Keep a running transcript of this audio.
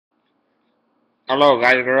Hello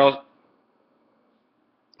guys and girls,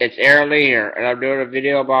 it's Aaron Lee here, and I'm doing a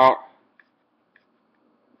video about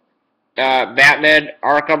Batman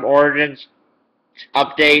Arkham Origins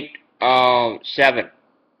Update 7.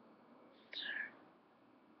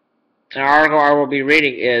 The article I will be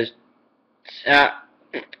reading is uh,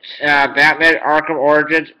 Batman Arkham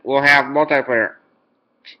Origins will have multiplayer.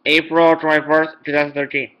 April 21st,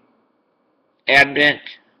 2013. Admin,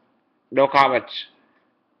 no comments.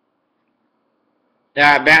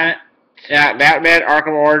 Batman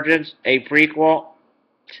Arkham Origins, a prequel,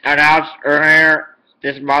 announced earlier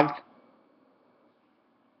this month,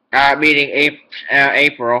 meaning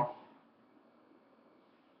April,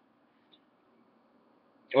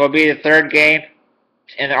 will be the third game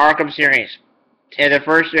in the Arkham series, and the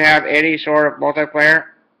first to have any sort of multiplayer.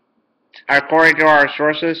 According to our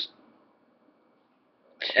sources,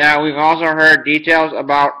 we've also heard details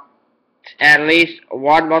about at least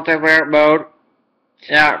one multiplayer mode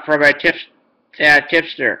from a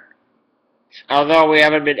tipster, although we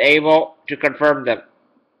haven't been able to confirm them.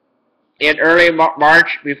 In early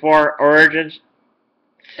March, before Origins,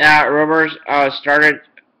 rumors started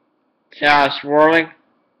swirling.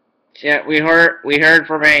 We heard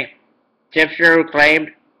from a tipster who claimed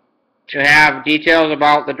to have details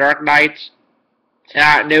about the Dark Knight's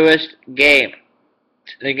newest game.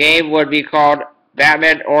 The game would be called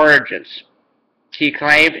Batman Origins. He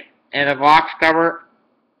claimed, and the box cover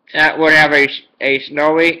would have a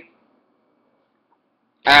snowy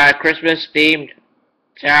Christmas-themed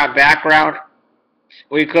background.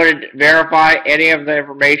 We couldn't verify any of the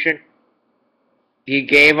information he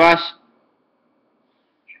gave us,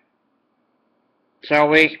 so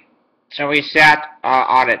we sat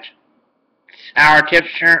on it. Our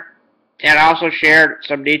tipster had also shared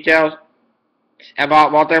some details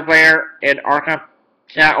about multiplayer in Arkham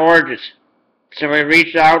Origins, so we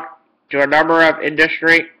reached out to a number of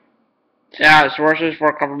industry sources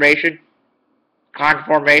for confirmation,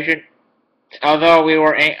 although we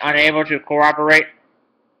were unable to corroborate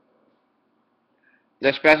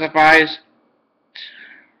the specifies.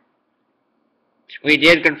 We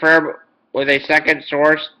did confirm with a second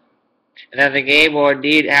source that the game will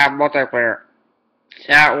indeed have multiplayer.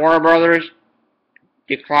 Warner Brothers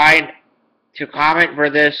declined to comment for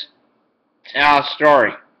this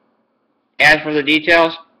story. As for the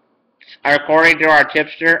details, according to our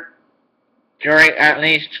tipster, during at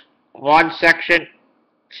least one section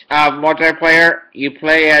of multiplayer, you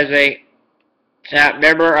play as a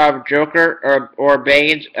member of Joker or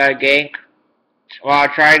Bane's gang while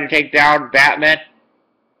trying to take down Batman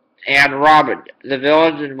and Robin. The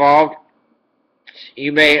villains involved,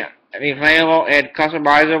 you may be playable and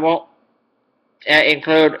customizable,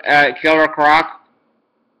 include Killer Croc,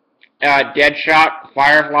 Deadshot,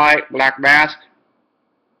 Firefly, Black Mask,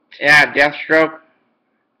 Deathstroke,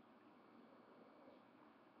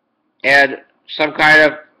 and some kind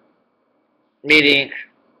of meeting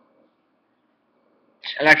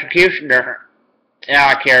electrocutioner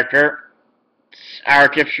character. Our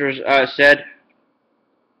tipster said,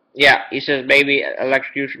 yeah, he says maybe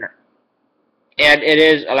electrocutioner. And it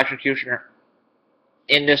is electrocutioner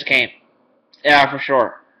in this game. Yeah, for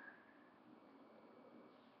sure.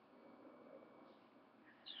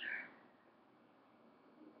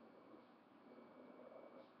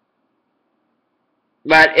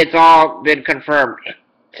 But it's all been confirmed.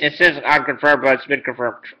 It says unconfirmed, but it's been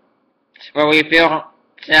confirmed. But we feel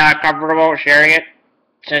comfortable sharing it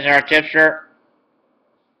since our tipster.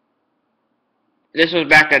 This was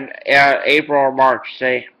back in April or March,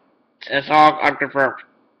 say. It's all unconfirmed.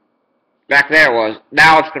 Back there it was.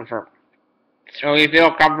 Now it's confirmed. So we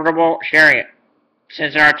feel comfortable sharing it.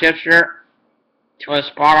 Since our tipster was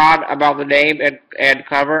spot on about the name and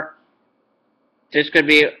cover, this could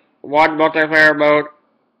be one multiplayer mode,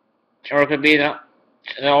 or it could be the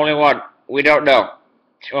only one. We don't know.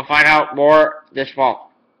 We'll find out more this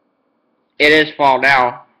fall. It is fall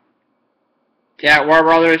now. Warner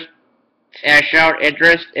Brothers has shown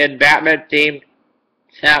interest in Batman-themed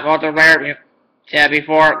multiplayer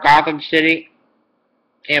before Gotham City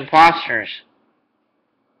Imposters,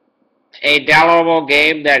 a downloadable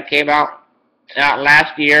game that came out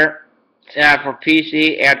last year for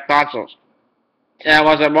PC and consoles. It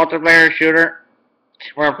was a multiplayer shooter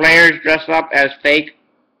where players dress up as fake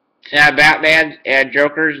Batmans and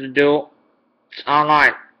Jokers to duel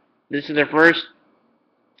online. This is the first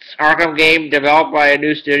Arkham game developed by a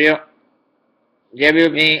new studio.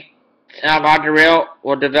 WB Montréal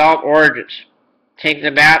will develop Origins, take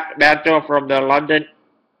the mantle from the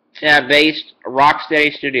London-based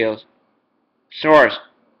Rocksteady Studios. Source: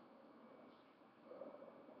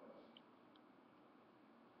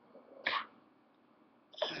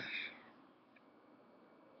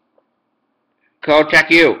 Kotek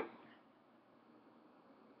U.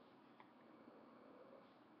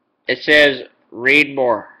 It says read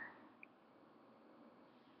more.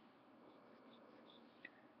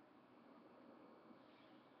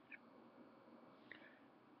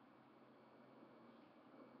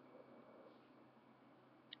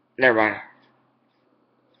 Never mind.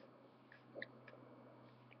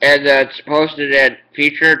 And it's posted and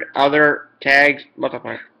featured other tags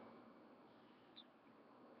multiplayer.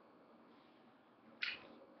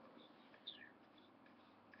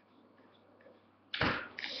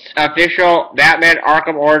 Official Batman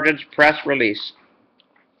Arkham Origins press release.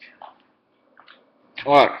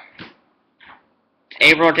 Look.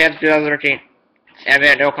 April 10th, 2013.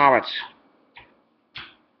 And no comments.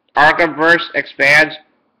 Arkhamverse expands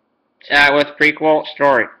with prequel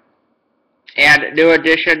story. And new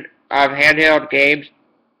edition of handheld games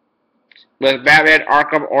with Batman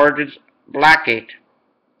Arkham Origins Blackgate.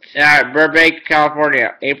 Burbank,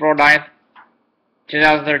 California, April 9th,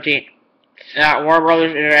 2013. Warner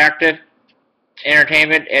Brothers Interactive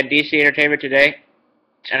Entertainment and DC Entertainment today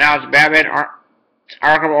announced Batman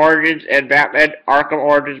Arkham Origins and Batman Arkham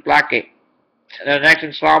Origins Blackgate. The next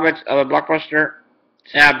installments of the blockbuster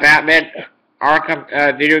Batman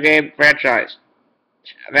Arkham video game franchise.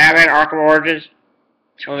 Batman Arkham Origins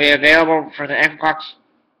will be available for the Xbox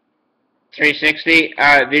 360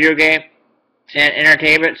 video game and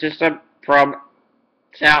entertainment system from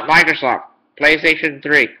Microsoft, PlayStation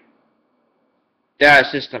 3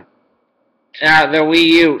 system, the Wii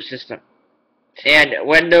U system, and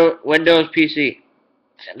Windows PC.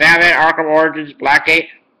 Batman Arkham Origins Blackgate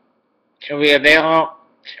will be available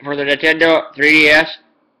for the Nintendo 3DS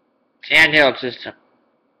handheld system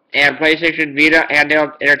and PlayStation Vita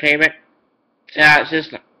handheld entertainment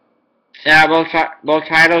system. Both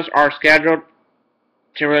titles are scheduled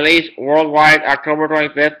to release worldwide October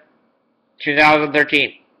 25th,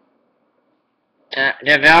 2013.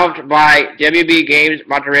 Developed by WB Games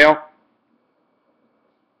Montréal,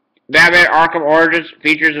 Batman Arkham Origins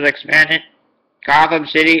features an expanded Gotham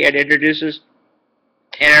City and introduces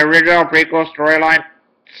an original prequel storyline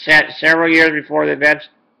set several years before the events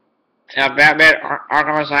of Batman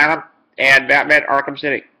Arkham Asylum and Batman Arkham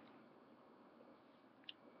City.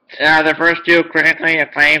 The first two critically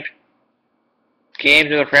acclaimed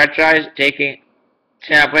games of the franchise taking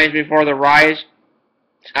place before the rise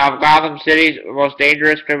of Gotham City's most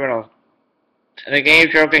dangerous criminals. The game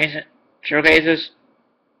showcases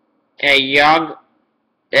a young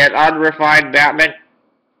and unrefined Batman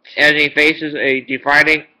as he faces a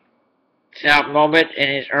defining moment in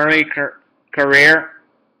his early career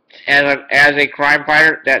as a crime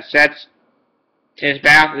fighter that sets his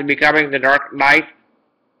path to becoming the Dark Knight.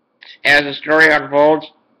 As the story unfolds,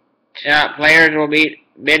 players will meet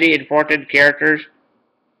many important characters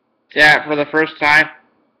for the first time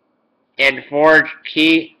and forge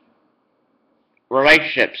key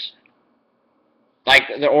relationships, like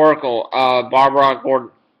the Oracle, Barbara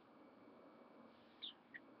Gordon,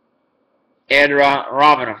 and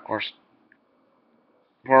Robin, of course,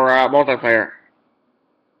 for multiplayer,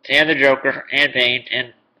 and the Joker, and Bane,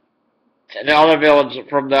 and the other villains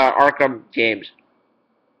from the Arkham games.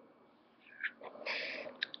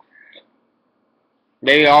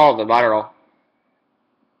 Maybe all of them, I don't know.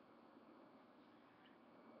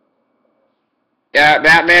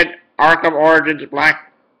 Batman Arkham Origins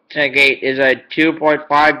Blackgate is a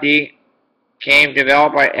 2.5D game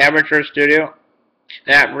developed by Amateur Studio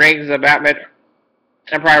that brings the Batman.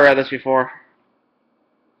 I probably read this before.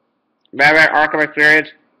 Batman Arkham experience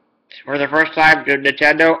for the first time to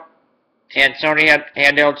Nintendo and Sony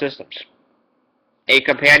handheld systems. A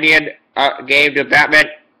companion game to Batman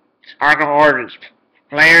Arkham Origins.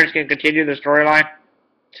 Players can continue the storyline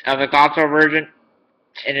of the console version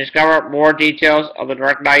and discover more details of the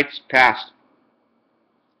Dark Knight's past.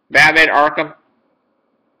 Batman Arkham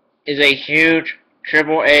is a huge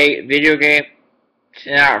AAA video game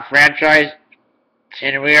franchise,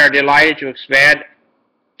 and we are delighted to expand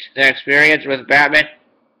the experience with Batman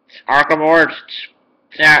Arkham Origins,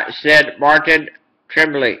 said Martin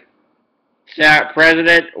Tremblay,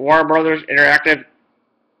 President, Warner Brothers Interactive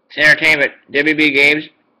Entertainment, WB Games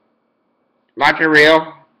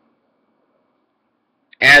Montréal,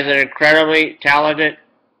 as an incredibly talented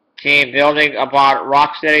team building upon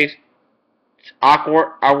Rocksteady's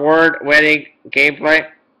award-winning gameplay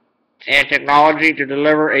and technology to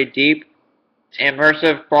deliver a deep,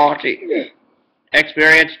 immersive quality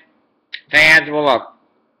experience fans will love.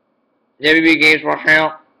 WB Games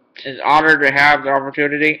Montréal is honored to have the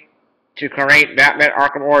opportunity to create Batman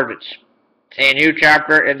Arkham Origins, a new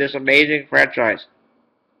chapter in this amazing franchise,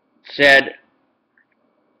 said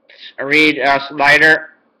Reed Snyder,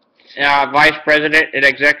 Vice President and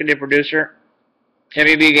Executive Producer,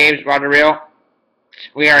 WB Games Montreal.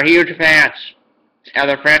 We are huge fans of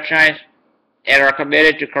the franchise and are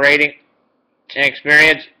committed to creating an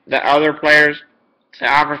experience that offers players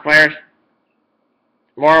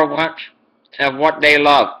more of what they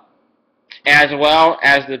love, as well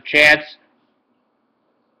as the chance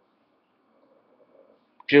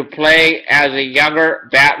to play as a younger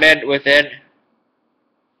Batman within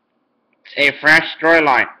a fresh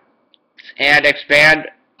storyline and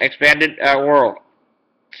expanded world.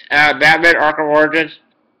 Batman Arkham Origins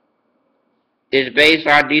is based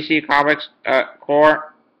on DC Comics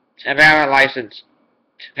core and Batman license.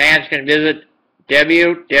 Fans can visit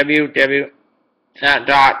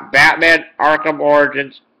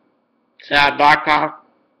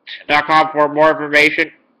www.batmanarkhamorigins.com for more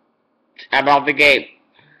information about the game,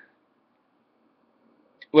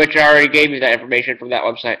 which I already gave you that information from that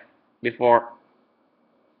website before.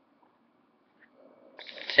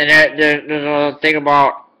 And there's a thing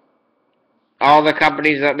about all the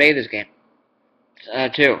companies that made this game,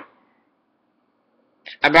 too.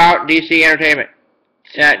 About DC Entertainment.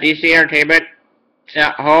 DC Entertainment,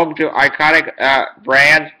 home to iconic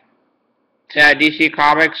brands, DC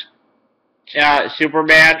Comics,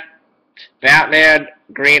 Superman, Batman,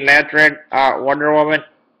 Green Lantern, Wonder Woman,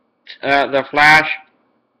 The Flash,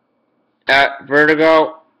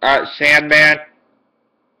 Vertigo, Sandman,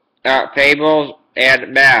 Fables,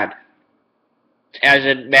 and Mad, as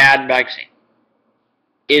in Mad Magazine,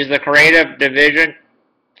 is the creative division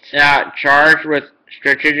charged with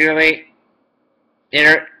strategically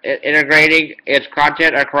integrating its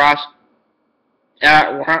content across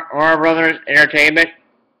Warner Brothers Entertainment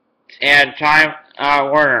and Time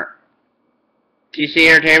Warner. DC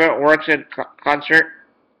Entertainment works in concert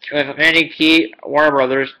with many key Warner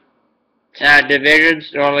Brothers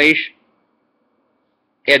divisions to unleash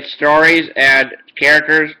its stories and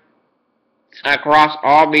characters across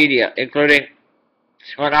all media, including,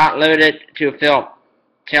 but not limited to, film,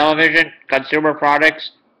 television, consumer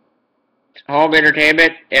products, home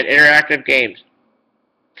entertainment, and interactive games,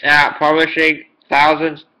 publishing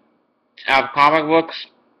thousands of comic books,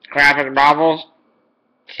 graphic novels,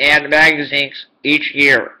 and magazines each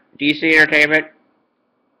year. DC Entertainment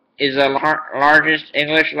is the largest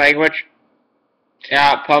English language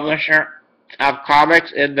publisher of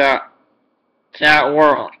comics in the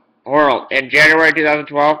world. In January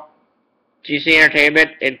 2012, DC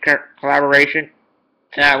Entertainment, in collaboration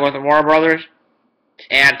with Warner Brothers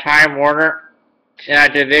and Time Warner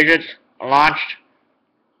divisions, launched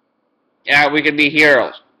We Can Be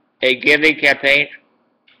Heroes, a giving campaign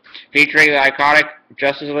featuring the iconic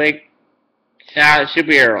Justice League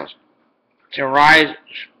superheroes to raise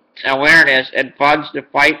awareness and funds to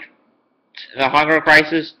fight the hunger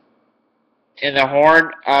crisis in the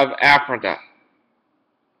Horn of Africa.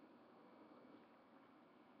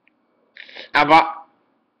 About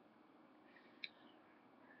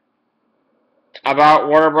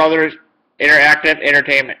Warner Brothers Interactive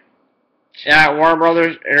Entertainment. Warner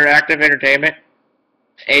Brothers Interactive Entertainment,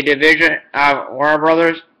 a division of Warner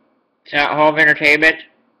Brothers Home Entertainment,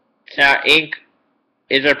 Inc.,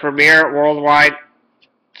 is a premier worldwide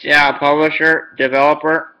publisher,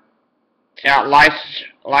 developer,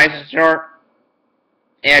 licensor,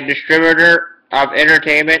 and distributor of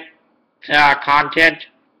entertainment content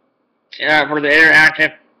for the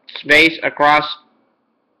interactive space across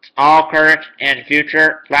all current and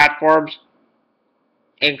future platforms,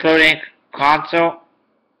 including console,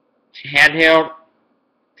 handheld,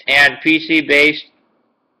 and PC-based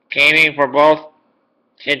gaming for both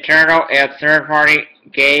internal and third-party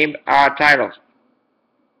game titles.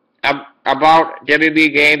 About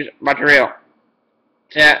WB Games Montreal.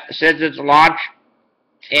 Since its launch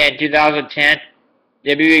in 2010,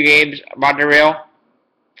 WB Games Montreal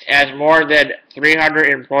has more than 300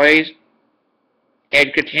 employees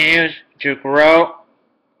and continues to grow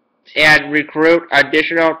and recruit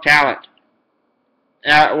additional talent.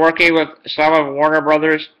 Working with some of Warner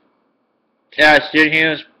Brothers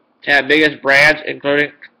Studios' biggest brands,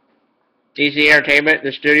 including DC Entertainment,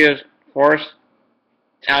 the studio's force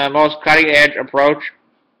the most cutting-edge approach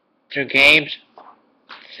to games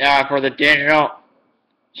for the digital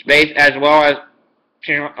space, as well as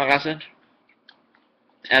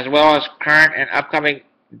current and upcoming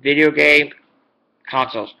video game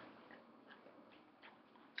consoles.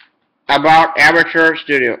 About Amateur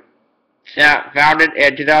Studio. Founded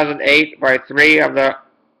in 2008 by three of the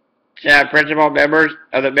principal members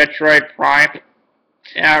of the Metroid Prime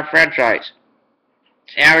franchise.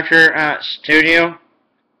 Amateur Studio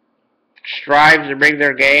strives to bring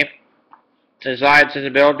their game design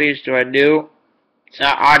sensibilities to a new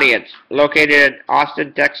audience. Located in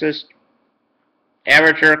Austin, Texas,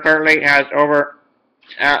 Amateur currently has over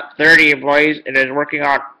 30 employees and is working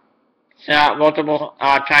on multiple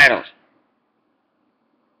titles.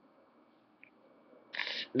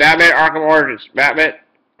 Batman Arkham Origins. Batman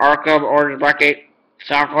Arkham Origins Blackgate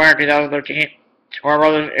Software 2013. Warner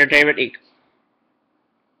Brothers Entertainment Inc.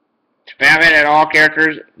 Batman and all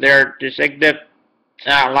characters, their distinctive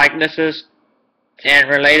likenesses and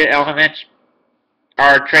related elements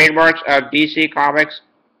are trademarks of DC Comics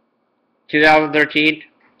 2013.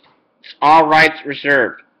 All rights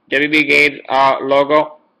reserved. WB Games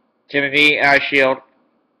logo, Timothy Shield,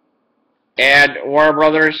 and Warner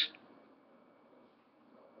Brothers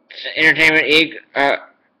Entertainment Inc.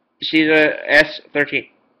 Caesar S13.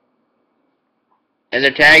 And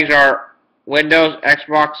the tags are Windows,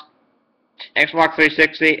 Xbox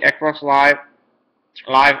 360, Xbox Live,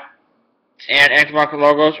 and Xbox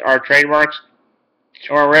logos are trademarks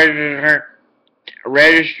or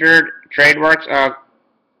registered trademarks of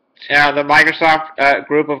the Microsoft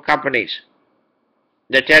group of companies.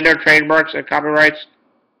 Nintendo trademarks and copyrights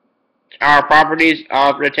are properties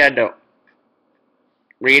of Nintendo.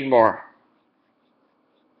 Read more.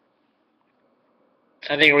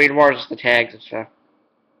 I think read more is the tags and stuff.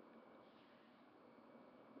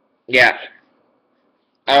 Yeah.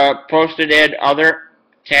 Posted in other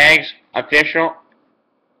tags, official.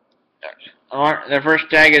 The first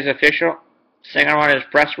tag is official. Second one is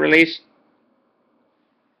press release.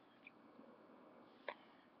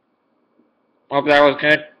 Hope that was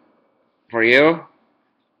good for you.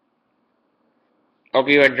 Hope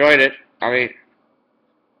you enjoyed it. I mean,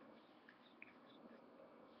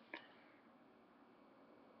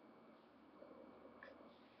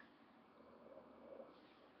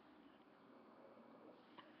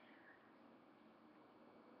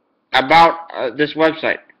 about this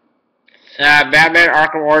website.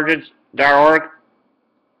 BatmanArkhamOrigins.org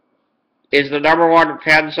is the #1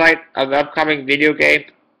 fan site of the upcoming video game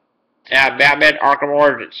Batman Arkham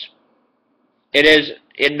Origins. It is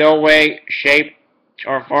in no way, shape,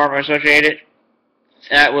 or form associated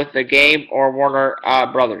with the game or Warner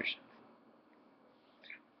Brothers.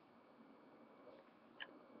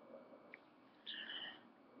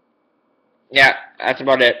 Yeah, that's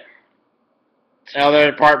about it. The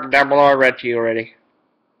other part down below I read to you already.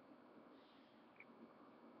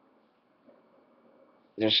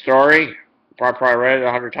 The story, probably read it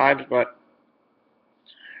 100 times, but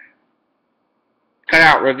cut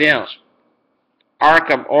out reveals.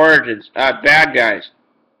 Arkham Origins, bad guys.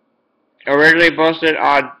 Originally posted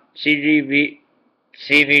on CVG.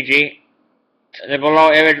 The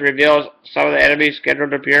below image reveals some of the enemies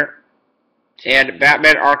scheduled to appear and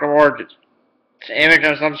Batman Arkham Origins. The image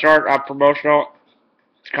of some sort of promotional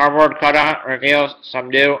cardboard cutout reveals some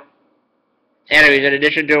new enemies in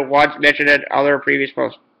addition to ones mentioned in other previous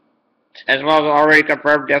posts. As well as already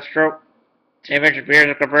confirmed Deathstroke. The image appears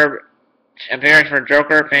a confirmed appearance for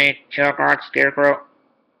Joker, Pain, Killer Scarecrow,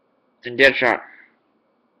 and Deadshot.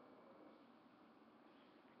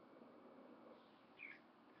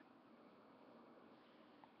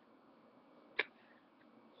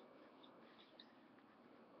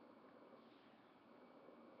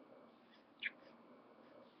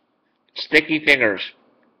 Sticky Fingers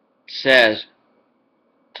says,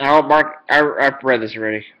 oh, Mark, I've read this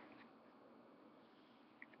already.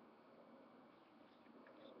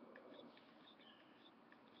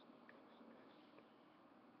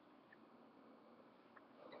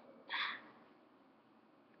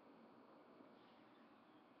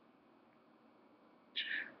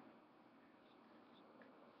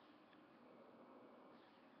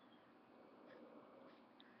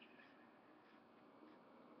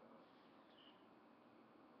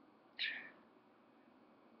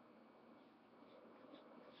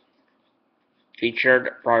 Featured,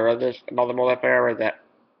 probably read this, another multiplayer, I read that.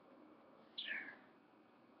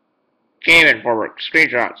 Game Informer,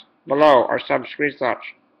 screenshots. Below are some screenshots.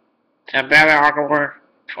 And Batman Arkham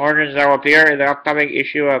Origins that will appear in the upcoming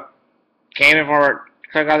issue of Game Informer.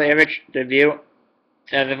 Click on the image to view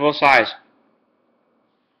the full size.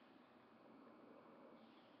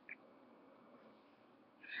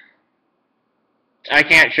 I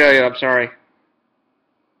can't show you, I'm sorry.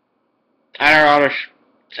 I don't know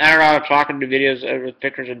how to talk into videos with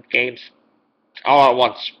pictures and games all at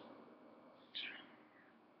once.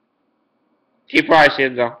 You probably see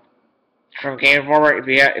them though. From Game Informer, if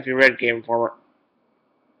you read Game Informer.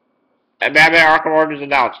 And Batman Arkham Origins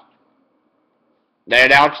announced. They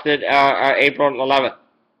announced it April 11th.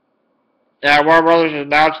 Warner Brothers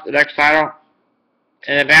announced the next title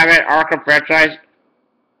in the Batman Arkham franchise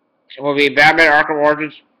will be Batman Arkham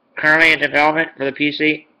Origins, currently in development for the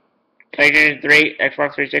PC, PlayStation 3,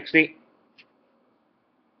 Xbox 360,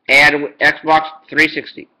 and Xbox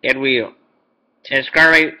 360 and Wii U. It is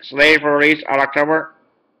currently slated for release on October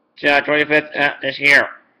 25th this year.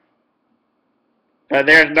 But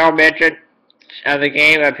there is no mention of the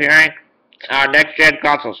game appearing on next-gen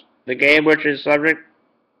consoles. The game, which is subject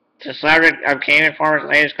of Game Informer's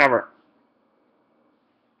latest cover,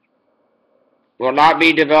 will not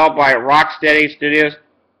be developed by Rocksteady Studios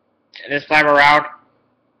this time around,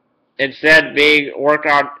 instead being worked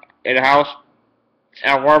on in-house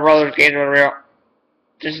at Warner Games Montréal.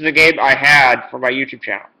 This is the game I had for my YouTube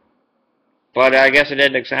channel, but I guess it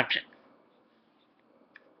didn't accept it.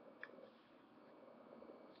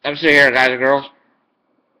 I'm still here, guys and girls.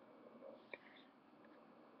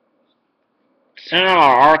 Still not a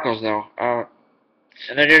lot of articles, though.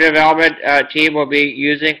 The new development team will be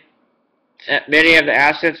using many of the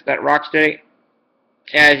assets that Rocksteady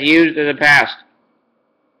has used in the past,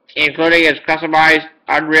 including its customized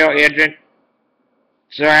Unreal Engine,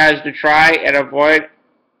 so as to try and avoid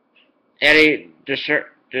any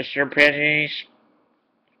discrepancies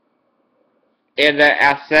in the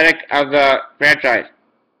aesthetic of the franchise.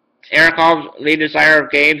 Eric Holmes, lead designer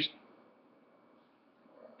of games,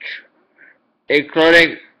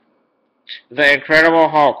 including The Incredible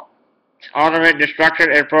Hulk, Ultimate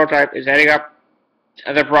Destruction, and Prototype, is heading up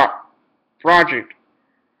the project.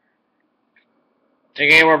 The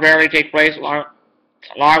game will apparently take place long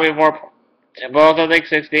before both of the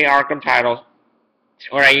 60 Arkham titles,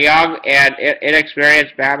 where a young and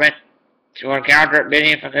inexperienced Batman to encounter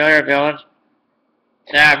many familiar villains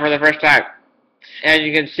for the first time. As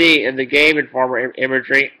you can see in the Game Informer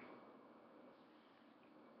imagery,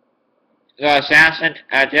 the assassin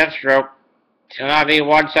Deathstroke will not be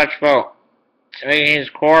one such foe, making his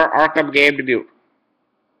core Arkham game debut.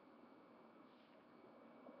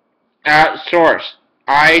 Source: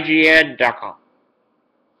 IGN.com.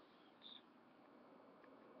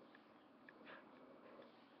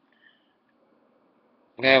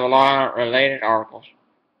 We have a lot of related articles.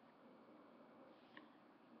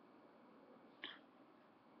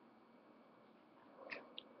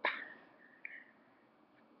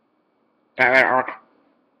 Batman Arkham.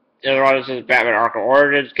 The other one is Batman Arkham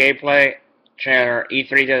Origins gameplay, trailer E3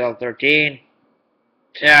 2013.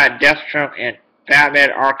 Deathstroke and Batman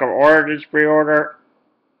Arkham Origins pre-order,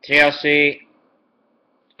 TLC,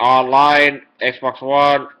 online, Xbox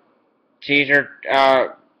One, teaser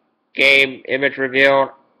game image revealed,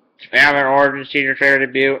 Batman Origins teaser trailer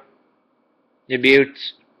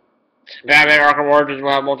debuts. Batman Arkham Origins will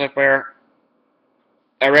have multiplayer.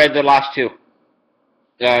 I read the last two.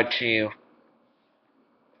 To you.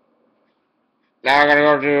 Now I'm gonna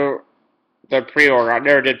go to the pre-order. I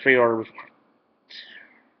never did pre-order before.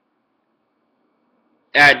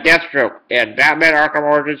 Deathstroke and Batman Arkham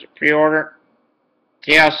Origins pre-order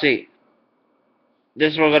TLC.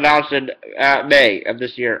 This was announced in May of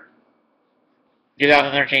this year,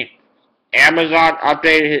 2013. Amazon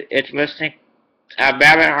updated its listing of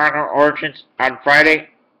Batman Arkham Origins on Friday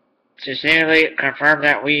to seemingly confirm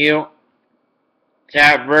that Wii U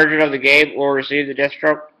version of the game will receive the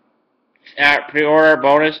Deathstroke pre-order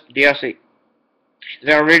bonus DLC.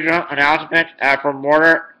 The original announcement from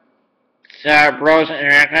Warner Bros.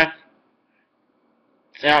 Interactive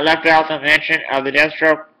left out the mention of the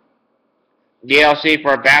Deathstroke DLC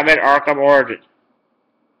for Batman Arkham Origins.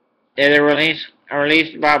 In the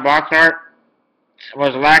released by box art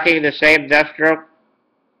was lacking the same Deathstroke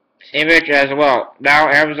image as well. Now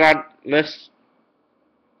Amazon lists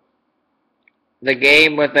the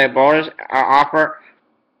game with a bonus offer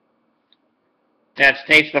that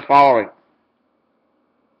states the following.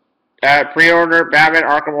 Pre-order Batman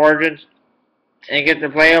Arkham Origins and get the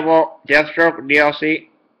playable Deathstroke DLC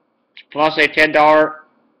plus a $10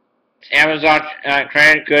 Amazon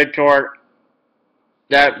credit good toward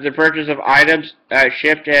the purchase of items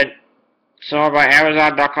shipped and sold by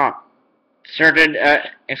Amazon.com. Certain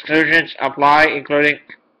exclusions apply, including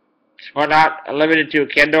but not limited to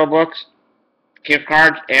Kindle books, gift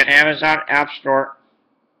cards, and Amazon App Store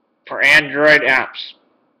for Android apps.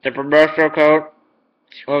 The promotional code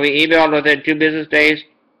will be emailed within 2 business days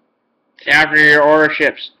after your order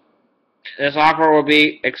ships. This offer will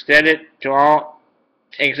be extended to all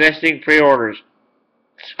existing pre-orders.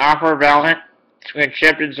 This offer valid when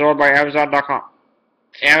shipped and sold by Amazon.com.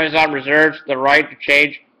 Amazon reserves the right to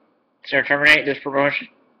change or terminate this promotion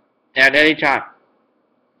at any time.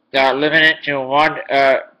 Limit it to one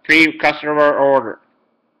pre-customer order.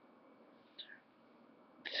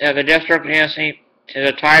 The Deathstroke DLC is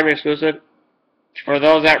a time exclusive for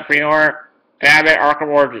those that pre-order Batman Arkham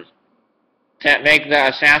Origins. that make the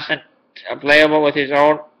assassin playable with his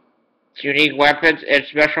own unique weapons and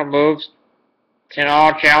special moves in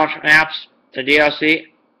all challenge maps. The DLC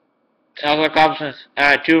also comes with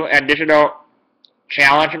 2 additional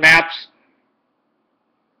challenge maps.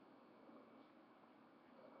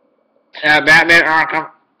 Batman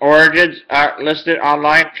Arkham Origins are listed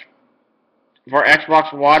online for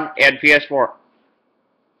Xbox One and PS4.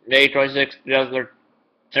 May 26,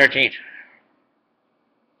 2013.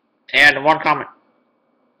 And one comment.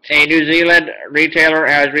 A New Zealand retailer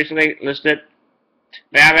has recently listed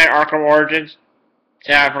Batman Arkham Origins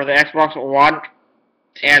for the Xbox One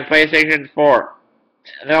and PlayStation 4.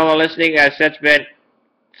 Though the listing has since been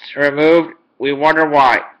removed, we wonder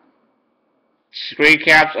why. Screen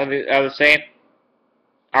caps of the same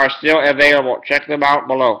are still available. Check them out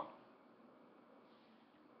below.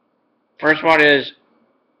 First one is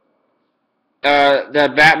the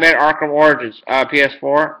Batman Arkham Origins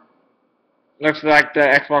PS4. Looks like the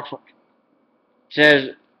Xbox One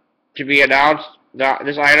says to be announced.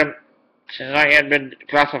 This item has not yet been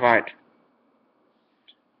classified.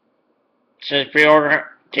 It says pre-order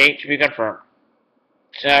date to be confirmed.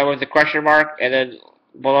 With the question mark, and then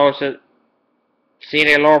below it says, seeing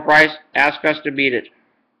a lower price, ask us to beat it.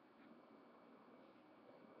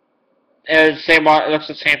 And the same, it looks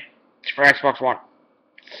the same for Xbox One.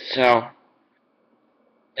 So,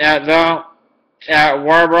 though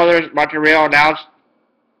Warner Brothers Montreal announced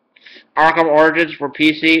Arkham Origins for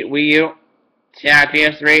PC, Wii U,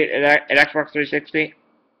 PS3, and Xbox 360.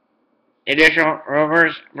 Additional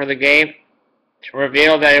rumors for the game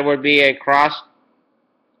reveal that it would be a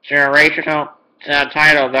cross-generational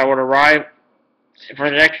title that would arrive for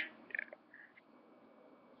the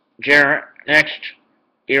next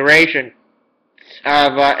iteration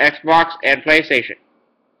of Xbox and PlayStation.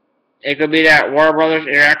 It could be that Warner Brothers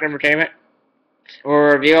Interactive Entertainment will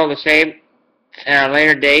reveal the same at a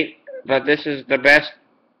later date, but this is the best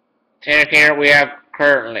indicator we have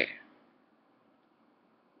currently.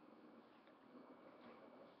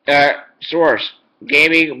 Source,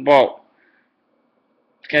 Gaming Bolt.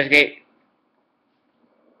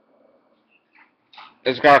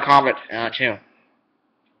 It's got a comment too.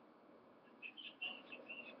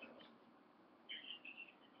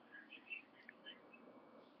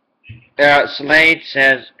 Slade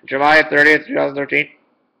says July 30th, 2013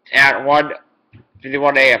 at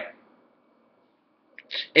 1:51 a.m.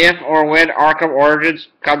 If or when Arkham Origins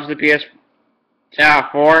comes to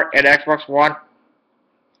PS4 and Xbox One,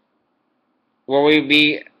 will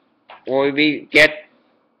we get?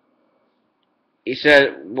 He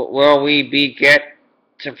said, will we get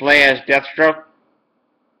to play as Deathstroke?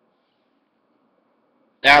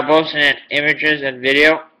 Both in images and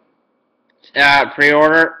video.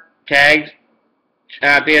 Pre-order tags.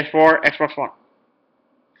 PS4, Xbox One.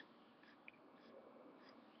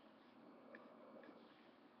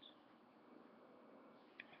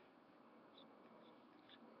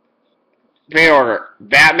 Pre-order.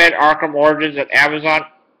 Batman Arkham Origins at Amazon.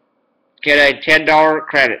 Get a $10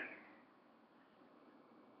 credit.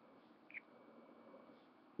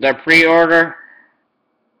 The pre-order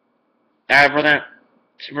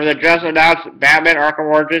for the just announced Batman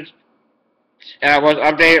Arkham Origins was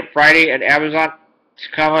updated Friday at Amazon to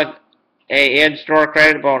come with a in-store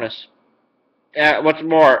credit bonus. What's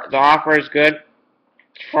more, the offer is good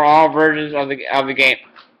for all versions of the game.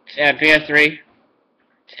 PS3,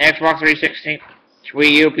 Xbox 360,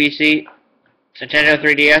 Wii U, PC, Nintendo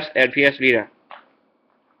 3DS, and PS Vita.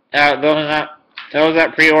 Those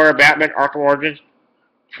that pre-order Batman Arkham Origins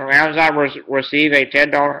from Amazon will receive a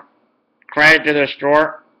 $10 credit to their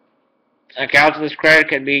store. Accounts of this credit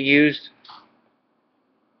can be used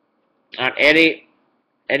on any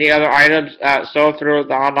other items sold through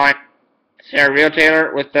the online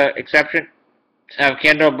retailer, with the exception of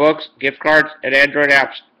Kindle books, gift cards, and Android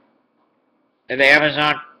apps in the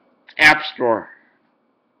Amazon App Store.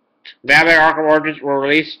 Batman Arkham Origins will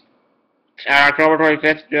release on October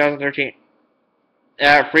 25th, 2013.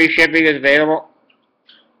 Free shipping is available,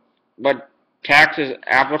 but tax is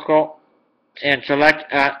applicable in select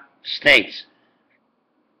states.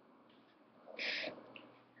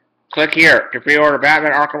 Click here to pre-order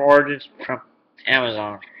Batman Arkham Origins from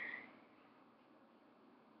Amazon.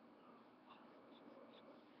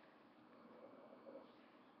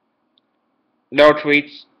 No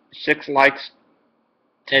tweets, 6 likes,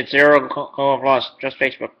 and 0 plus, just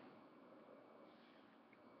Facebook.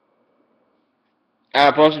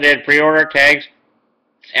 Posted in pre-order tags,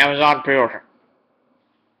 Amazon pre-order.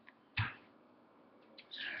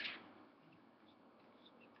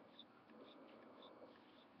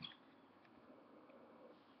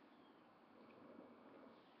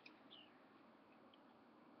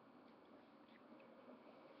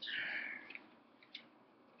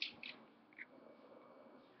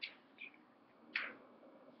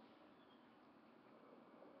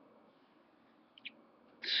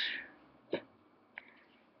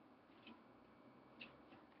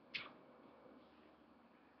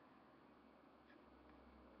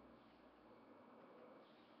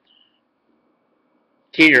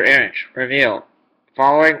 teaser image revealed.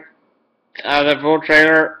 Following the full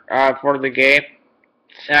trailer for the game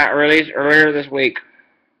released earlier this week,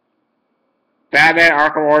 Batman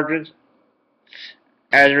Arkham Origins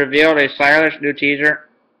has revealed a stylish new teaser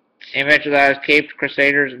image that has caped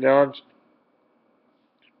Crusader's villains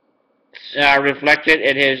reflected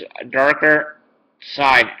in his darker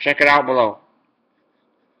side. Check it out below.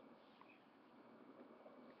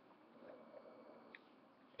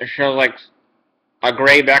 It shows like a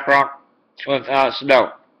gray background with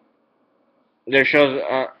snow. There shows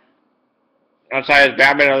one side is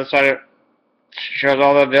Batman, on the other side it shows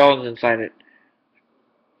all the villains inside it.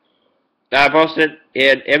 I posted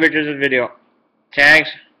in images and video. Tags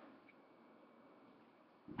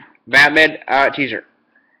Batman teaser.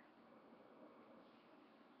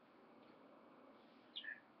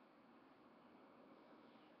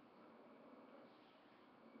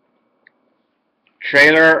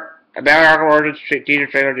 Trailer Batman Arkham Origins teaser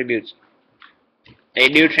trailer debuts. A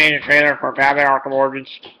new change in trailer for Batman Arkham Origins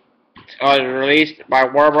was released by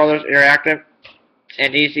Warner Brothers Interactive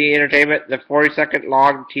and DC Entertainment. The 40-second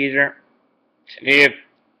long teaser video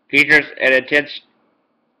features an intense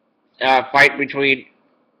fight between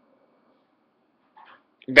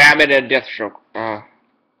Batman and Deathstroke.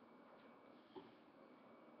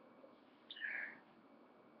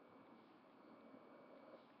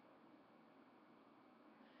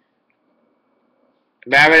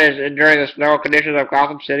 Batman is enduring the snow conditions of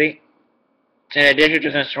Gotham City, in addition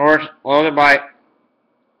to some swords wielded by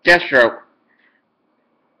Deathstroke.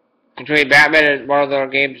 Between Batman and one of the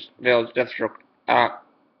game's villains, Deathstroke.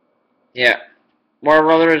 Yeah. Warner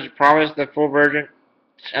Brothers promised the full version,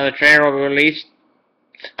 and the trailer will be released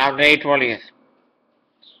on May 20th.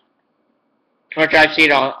 Which I've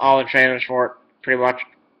seen all the trailers for it, pretty much.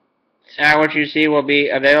 And what you see will be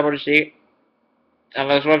available to see on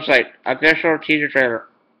this website. Official teaser trailer.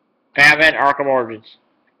 Batman Arkham Origins.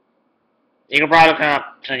 You can probably look it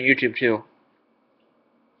up on YouTube too.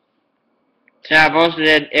 So I posted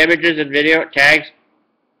in images and video tags.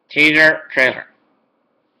 Teaser trailer.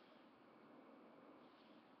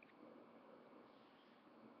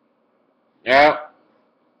 Yep.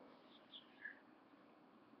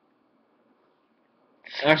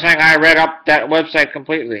 Looks like I read up that website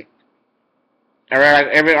completely. I read like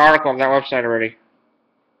every article on that website already.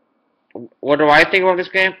 What do I think about this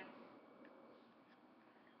game?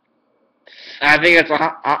 I think it's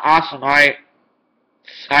awesome. I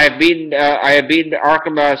have beaten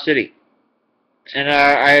Arkham City, and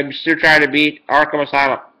I am still trying to beat Arkham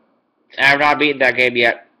Asylum. I have not beaten that game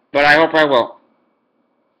yet, but I hope I will.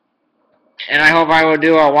 And I hope I will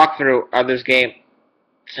do a walkthrough of this game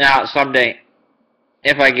someday,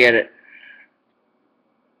 if I get it.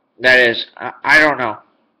 That is, I don't know.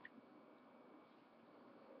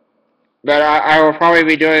 But I will probably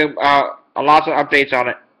be doing lots of updates on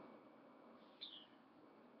it.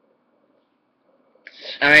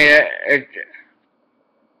 I mean,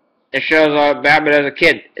 it shows Batman as a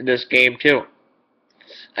kid in this game too.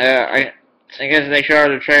 I guess they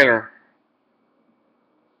showed the trailer,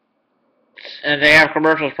 and they have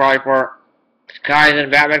commercials probably for guys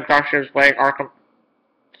in Batman costumes playing Arkham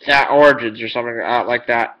Origins or something like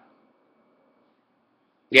that.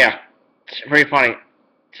 Yeah, it's pretty funny.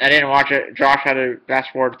 I didn't watch it. Josh had to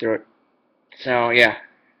fast forward through it. So yeah.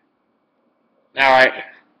 All right.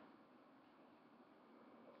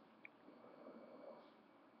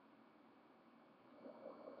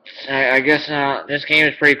 I guess this game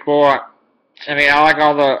is pretty cool. I mean, I like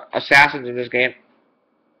all the assassins in this game.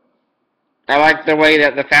 I like the way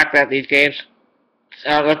that the fact that these games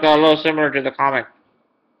look a little similar to the comic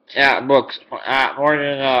books more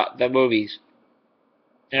than the movies.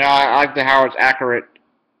 You know, I like how it's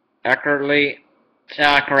accurately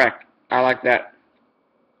correct. I like that.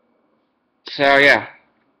 So yeah.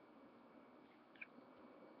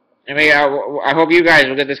 I mean, I hope you guys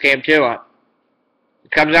will get this game too.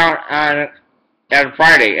 It comes out on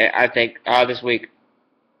Friday, I think, this week.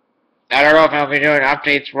 I don't know if I'll be doing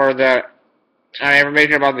updates for the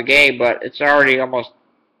information about the game, but it's already almost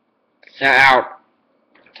out.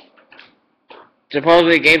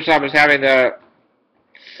 Supposedly, GameStop is having the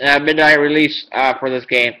midnight release for this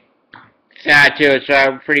game. Too.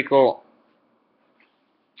 It's pretty cool.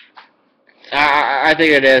 I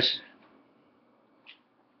think it is.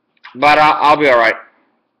 But I'll be alright.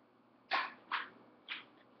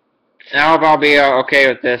 I hope I'll be okay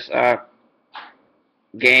with this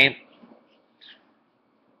game.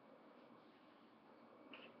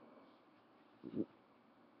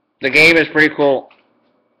 The game is pretty cool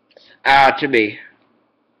to me.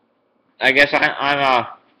 I guess I'm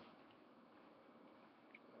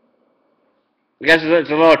guess it's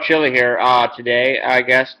a little chilly here today, I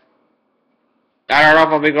guess. I don't know if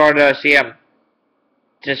I'll be going to see him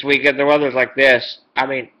this weekend. The weather's like this. I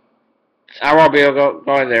mean, I won't be able to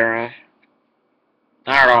go there.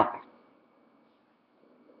 I don't know.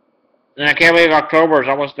 And I can't believe October is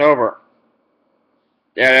almost over.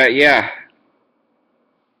 Yeah.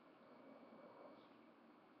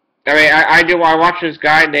 I mean, I watch this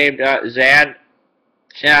guy named Zan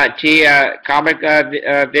comic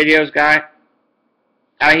videos guy.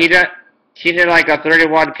 He did like a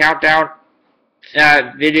 31 countdown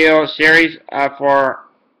video series for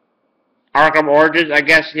Arkham Origins. I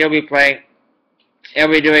guess he'll be doing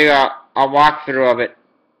a walkthrough of it.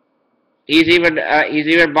 He's even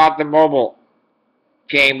bought the mobile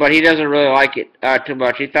game, but he doesn't really like it too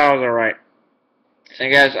much. He thought it was alright. I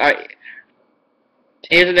guess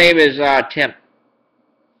his name is Tim.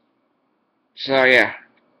 So yeah,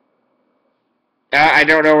 I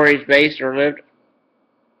don't know where he's based or lived.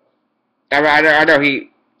 I mean, I know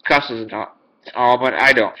he cusses and all, but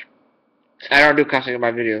I don't. I don't do cussing in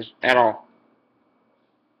my videos at all.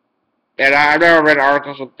 And I've never read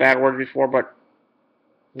articles with bad words before, but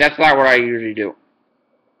that's not what I usually do.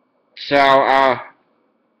 So, I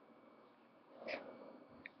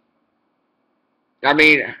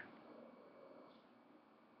mean,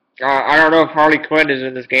 I don't know if Harley Quinn is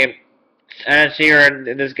in this game. I didn't see her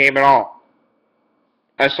in this game at all.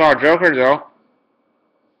 I saw Joker, though.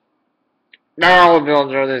 Not all the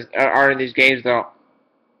villains are in these games, though.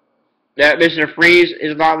 That Mr. Freeze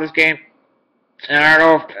is not in this game. And I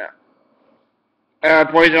don't know if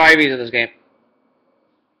Poison Ivy's in this game.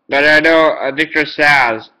 But I know Victor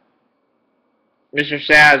Saz. Mr.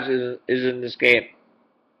 Saz is in this game.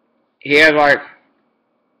 He has like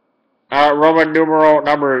Roman numeral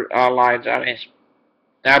number lines on his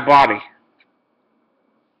body.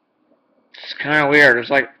 It's kind of weird. It's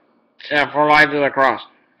like 4 lines of the cross.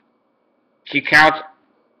 He counts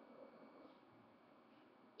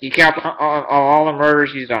all the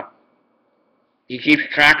murders he's done. He keeps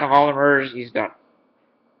track of all the murders he's done,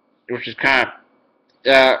 which is kind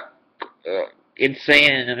of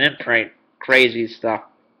insane and imprint crazy stuff.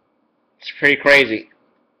 It's pretty crazy.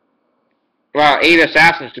 Well, 8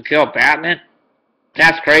 assassins to kill Batman?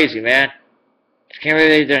 That's crazy, man. I can't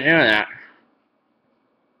believe they're doing that.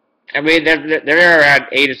 I mean, they've never had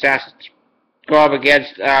 8 assassins go up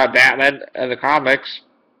against Batman in the comics.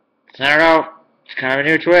 I don't know. It's kind of a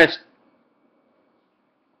new twist.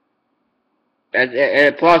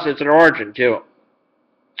 And plus, it's an origin, too.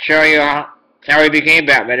 Showing you how he became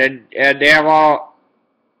Batman. And they have all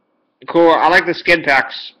cool. I like the skin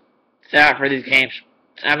packs for these games.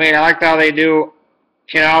 I mean, I like how they do,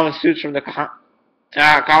 all the suits from the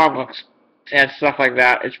comic books and stuff like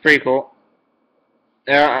that. It's pretty cool.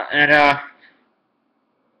 I'm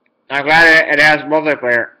glad it has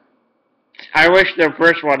multiplayer. I wish the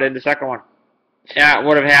first one and the second one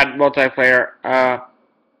would have had multiplayer. I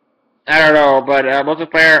don't know, but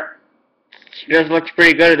multiplayer just looks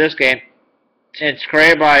pretty good in this game. It's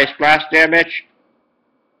created by Splash Damage.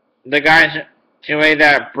 The guys who made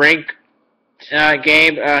that Brink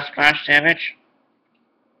game, Splash Damage.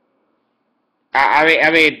 I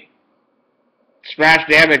mean, Splash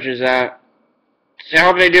Damage is I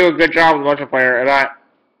hope they do a good job with multiplayer, and I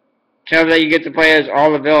tell them that you get to play as all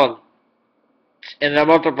the villains in the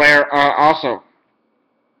multiplayer also.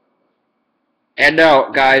 And no,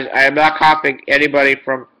 guys, I am not copying anybody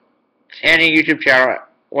from any YouTube channel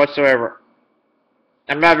whatsoever.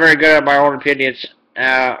 I'm not very good at my own opinions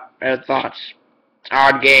and thoughts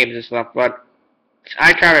on games and stuff, but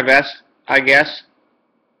I try my best, I guess.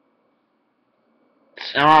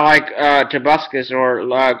 I'm not like Tobuscus or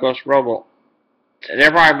Ghost Robo.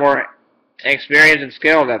 They're probably more experienced and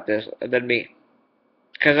skilled at this than me.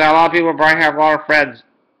 Because a lot of people probably have a lot of friends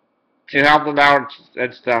to help them out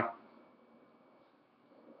and stuff.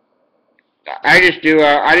 I just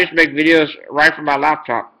make videos right from my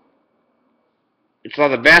laptop. It's not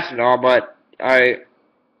the best and all, but I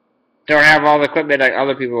don't have all the equipment like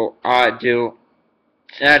other people do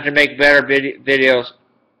to make better videos.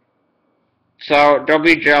 So don't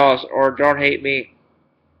be jealous or don't hate me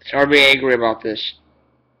or be angry about this.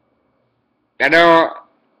 I know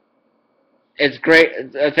it's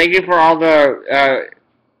great. Thank you for all the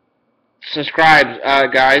subscribes,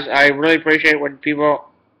 guys. I really appreciate when people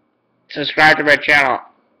subscribe to my channel,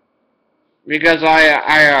 because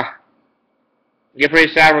I get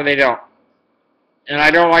pretty sad when they don't, and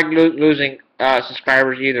I don't like losing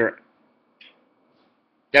subscribers either.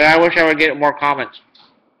 And I wish I would get more comments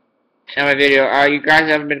on my video. You guys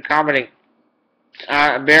haven't been commenting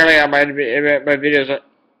barely on my videos.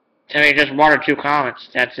 I mean, just 1 or 2 comments.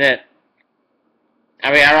 That's it.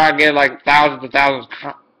 I mean, I'm not getting like thousands and thousands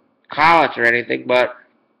of comments or anything, but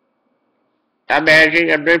I'm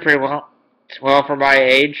managing. I'm doing pretty well. It's well for my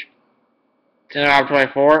age. You know, I'm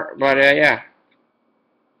 24, but yeah,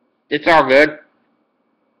 it's all good.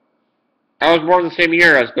 I was born the same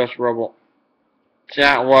year as Ghost Robo. So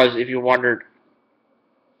that was, if you wondered.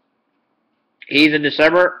 He's in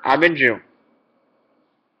December. I'm in June.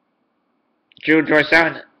 June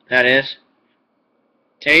 27th, that is.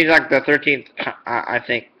 Today's like the 13th, I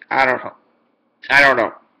think. I don't know. I don't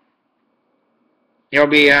know. He'll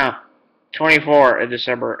be 24 in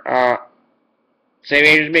December. Same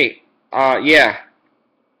age as me. Yeah.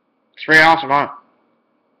 It's pretty awesome, huh?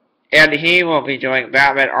 And he will be doing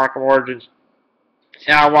Batman Arkham Origins.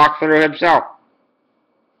 Now walk through himself.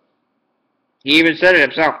 He even said it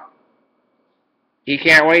himself. He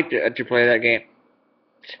can't wait to play that game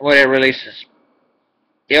when it releases.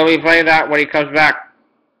 He'll be playing that when he comes back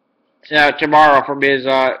tomorrow from his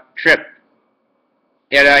trip.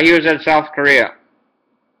 And he was in South Korea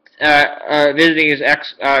visiting his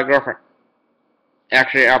ex-girlfriend.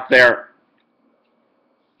 Actually, up there.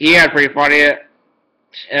 He had pretty funny.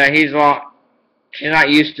 She's not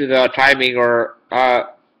used to the timing or over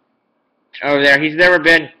there. He's never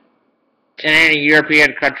been in any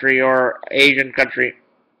European country or Asian country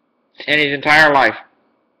in his entire life.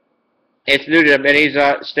 It's new to him, and he's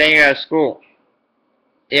staying at a school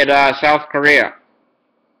in South Korea.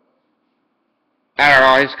 I don't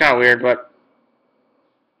know, it's kind of weird, but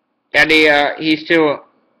and he's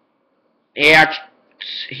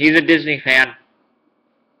a Disney fan,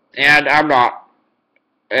 and I'm not,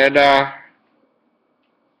 and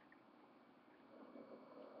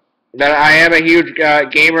but I am a huge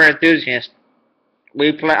gamer enthusiast.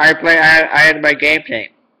 I had my game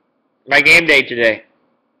day today.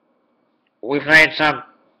 We played some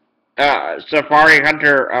Safari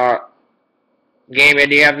Hunter game,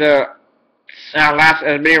 and you have to last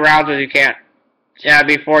as many rounds as you can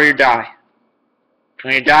before you die.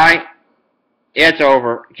 When you die, it's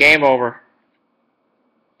over. Game over.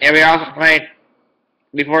 And we also played,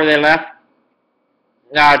 before they left,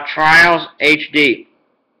 Trials HD.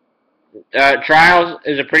 Trials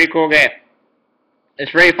is a pretty cool game.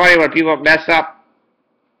 It's pretty funny when people mess up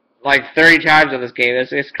like 30 times in this game.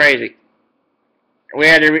 It's crazy. We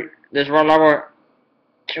had to this one level.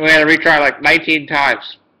 We had to retry like 19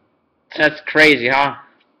 times. That's crazy, huh?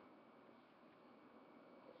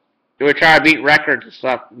 We were trying to beat records and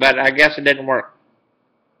stuff, but I guess it didn't work.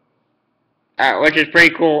 Which is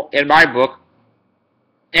pretty cool in my book.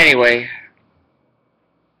 Anyway,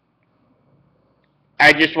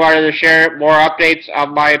 I just wanted to share more updates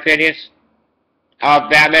on my opinions of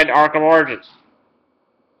Batman Arkham Origins.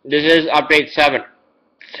 This is update 7.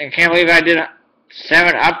 I can't believe I did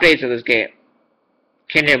 7 updates of this game.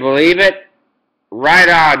 Can you believe it? Right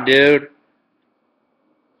on, dude.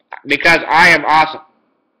 Because I am awesome.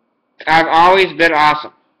 I've always been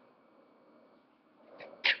awesome.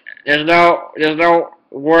 There's no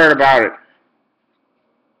word about it.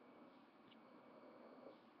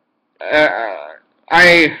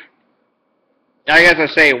 I guess I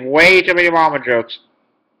say way too many mama jokes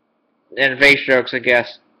and face jokes, I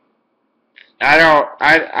guess.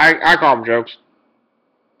 I call them jokes.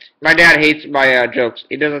 My dad hates my jokes.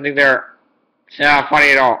 He doesn't think they're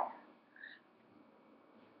funny at all.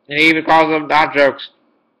 And he even calls them not jokes.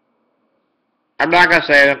 I'm not gonna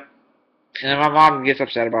say them. And my mom gets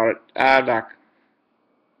upset about it. I'm not.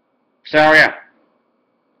 So yeah.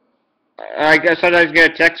 I guess sometimes I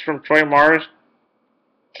get a text from Troy Mars.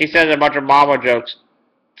 He says a bunch of mama jokes.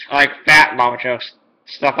 Like fat mama jokes.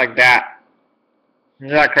 Stuff like that.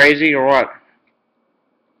 Is that crazy or what?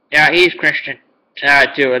 Yeah, he's Christian.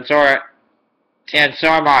 Too. And so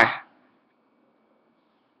am I.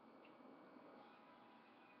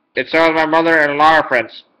 And so is my mother and a lot of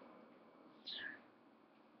friends.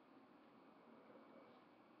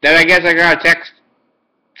 Then I guess I got a text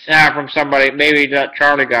from somebody, maybe that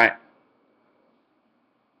Charlie guy.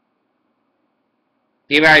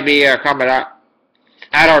 He might be coming up.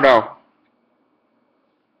 I don't know.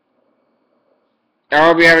 I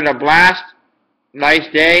hope you're having a blast, nice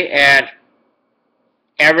day, and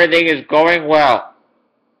everything is going well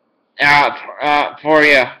for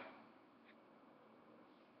you.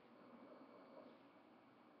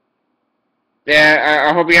 Yeah,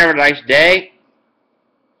 I hope you have a nice day.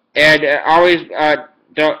 And always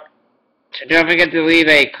don't forget to leave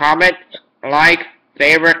a comment, like,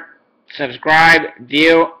 favorite, subscribe,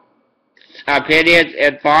 view, opinions,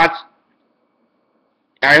 and thoughts.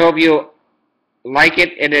 I hope you like it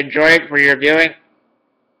and enjoy it for your viewing.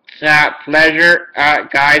 It's a pleasure,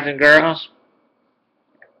 guys and girls.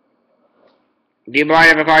 Do you mind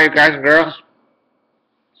if I call you guys and girls?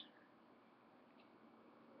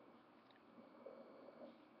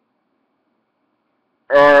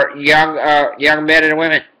 Or young men and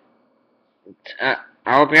women? I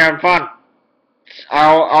hope you're having fun.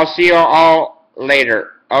 I'll see you all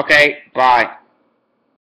later. Okay, bye.